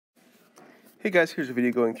Hey guys, here's a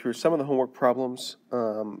video going through some of the homework problems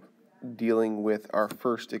dealing with our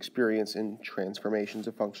first experience in transformations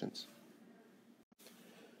of functions.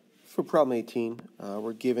 For problem 18,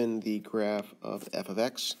 we're given the graph of f of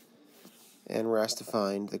x, and we're asked to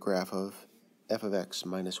find the graph of f of x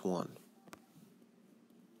minus 1.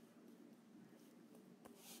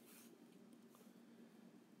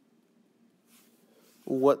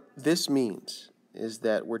 What this means is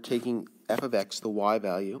that we're taking f of x, the y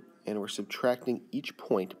value, and we're subtracting each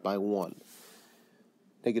point by 1.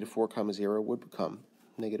 Negative 4 comma 0 would become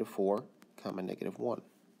negative 4 comma negative 1.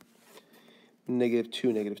 Negative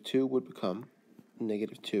 2 would become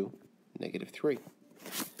negative 2, negative 3.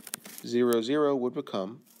 0, 0 would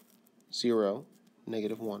become 0,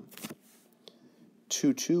 negative 1.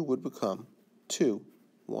 2, 2 would become 2,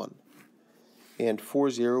 1. And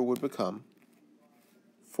 4, 0 would become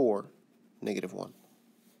 4, negative 1.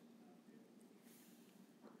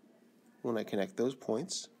 When I connect those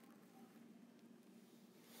points,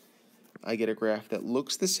 I get a graph that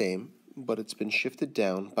looks the same, but it's been shifted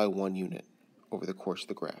down by 1 unit over the course of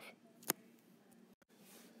the graph.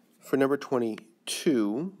 For number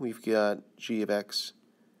 22, we've got g of x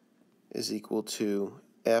is equal to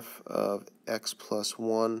f of x plus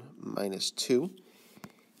 1 minus 2.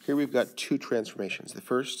 Here we've got two transformations. The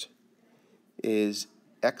first is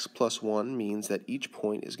x plus 1 means that each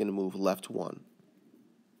point is going to move left 1.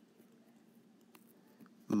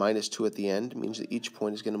 Minus 2 at the end means that each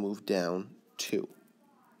point is going to move down 2.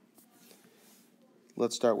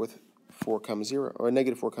 Let's start with 4 comma 0, or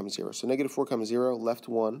negative 4 comma 0. So negative 4 comma 0, left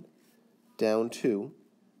 1, down 2,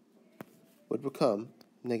 would become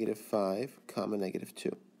negative 5 comma negative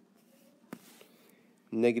 2.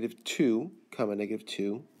 Negative 2 comma negative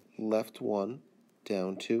 2, left 1,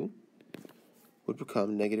 down 2, would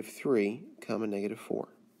become negative 3 comma negative 4.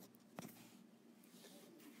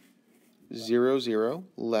 0, 0,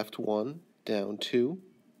 left 1, down 2,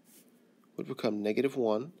 would become negative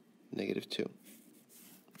 1, negative 2.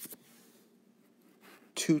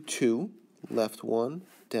 2, 2, left 1,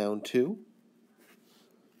 down 2,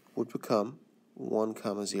 would become 1,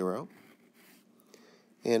 comma 0.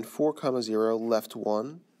 And 4, comma 0, left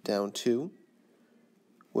 1, down 2,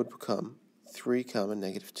 would become 3, comma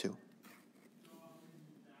negative 2.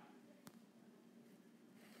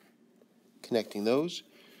 Connecting those,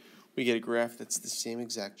 we get a graph that's the same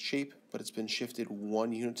exact shape, but it's been shifted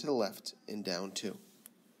 1 unit to the left and down 2.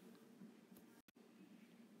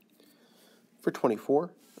 For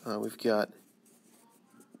 24, we've got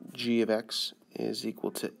g of x is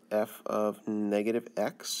equal to f of negative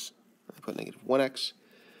x. I put negative 1x.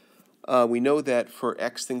 We know that for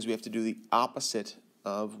x things we have to do the opposite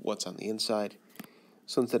of what's on the inside.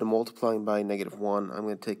 So instead of multiplying by negative 1, I'm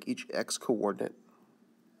going to take each x coordinate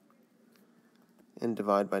and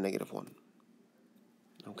divide by negative 1.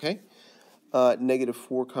 Okay? Negative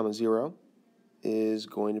 4 comma 0 is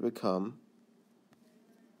going to become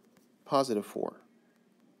positive 4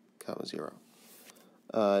 comma 0.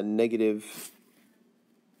 Negative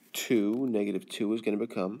 2 is going to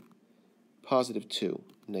become positive 2,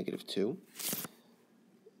 negative 2.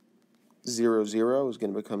 0, 0 is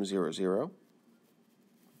going to become 0, 0.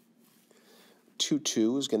 2,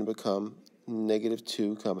 2 is going to become negative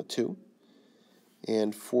 2 comma 2.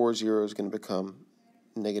 And 4, 0 is going to become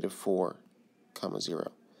negative 4 comma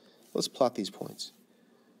 0. Let's plot these points.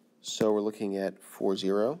 So we're looking at 4,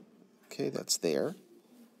 0. Okay, that's there.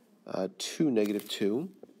 2, negative 2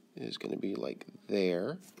 is going to be like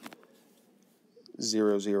there.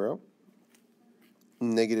 0, 0.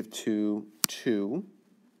 Negative 2, 2.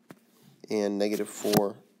 And negative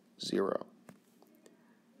 4, 0.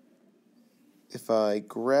 If I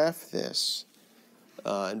graph this,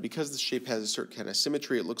 and because the shape has a certain kind of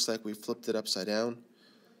symmetry, it looks like we flipped it upside down.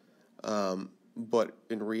 But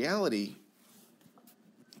in reality,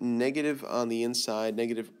 negative on the inside,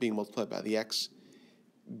 negative being multiplied by the x,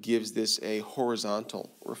 gives this a horizontal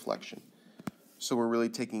reflection. So we're really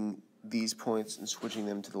taking these points and switching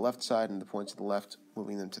them to the left side, and the points to the left,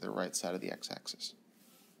 moving them to the right side of the x-axis.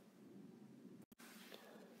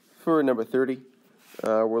 For number 30,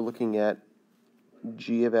 we're looking at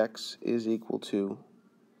g of x is equal to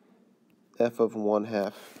f of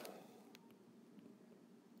 1/2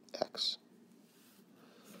 x.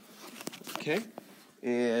 Okay,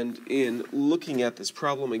 and in looking at this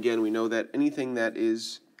problem, again, we know that anything that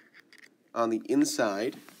is on the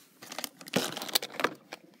inside,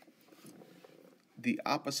 the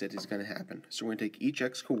opposite is going to happen. So we're going to take each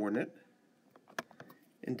x coordinate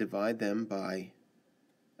and divide them by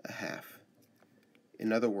 1/2.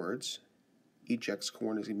 In other words, each x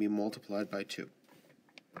coordinate is going to be multiplied by 2.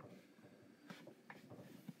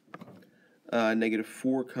 Negative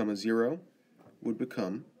 4 comma 0 would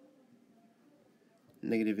become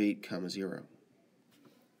negative 8 comma 0.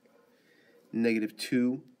 Negative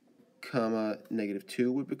 2 comma negative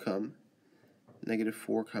 2 would become negative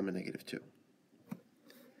 4 comma negative 2.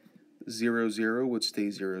 0, 0 would stay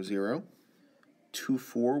 0, 0. 2,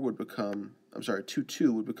 4 would become, 2,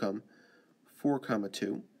 2 would become 4 comma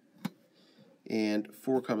 2. And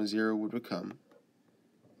 4 comma 0 would become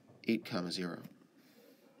 8 comma 0.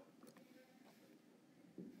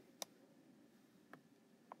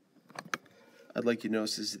 I'd like you to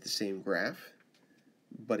notice this is the same graph,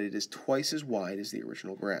 but it is twice as wide as the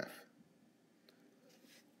original graph.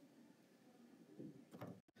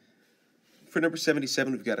 For number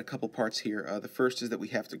 77, we've got a couple parts here. The first is that we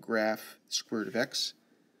have to graph the square root of x.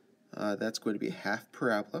 That's going to be a half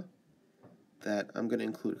parabola that I'm going to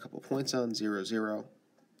include a couple points on, 0, 0.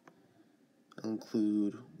 I'll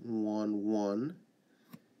include 1, 1,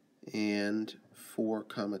 and 4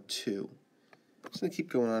 comma 2. It's going to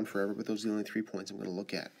keep going on forever, but those are the only 3 points I'm going to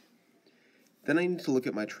look at. Then I need to look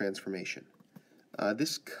at my transformation.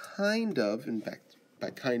 This kind of, in fact, by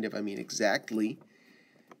kind of I mean exactly,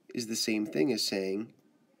 is the same thing as saying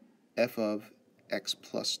f of x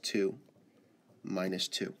plus 2 minus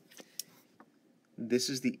 2. This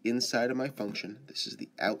is the inside of my function. This is the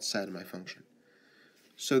outside of my function.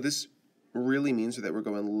 So this really means that we're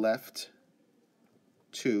going left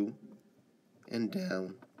 2 and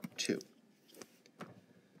down 2.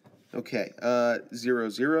 Okay, 0,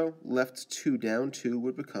 0, left 2 down 2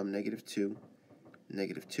 would become negative 2,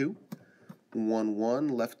 negative 2. 1, 1,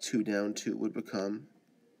 left 2 down 2 would become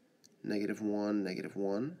negative 1, negative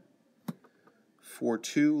 1. 4,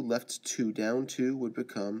 2, left 2 down 2 would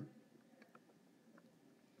become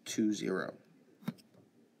 2, 0. If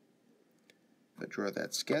I draw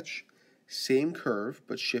that sketch, same curve,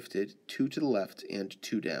 but shifted 2 to the left and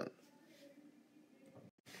 2 down.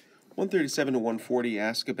 137 to 140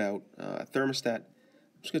 ask about a thermostat.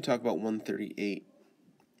 I'm just going to talk about 138,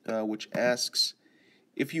 which asks,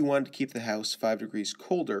 if you wanted to keep the house 5 degrees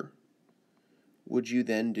colder, would you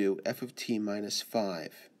then do f of t minus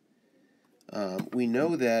 5? We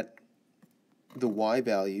know that the y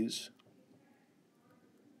values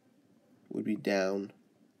would be down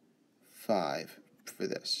 5 for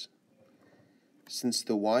this. Since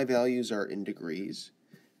the y values are in degrees,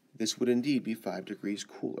 this would indeed be 5 degrees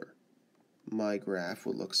cooler. My graph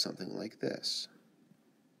would look something like this,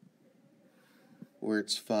 where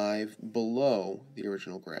it's 5 below the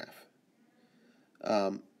original graph.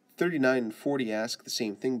 39 and 40 ask the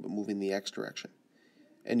same thing, but moving the x direction.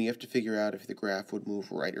 And you have to figure out if the graph would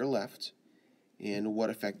move right or left, and what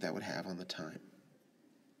effect that would have on the time.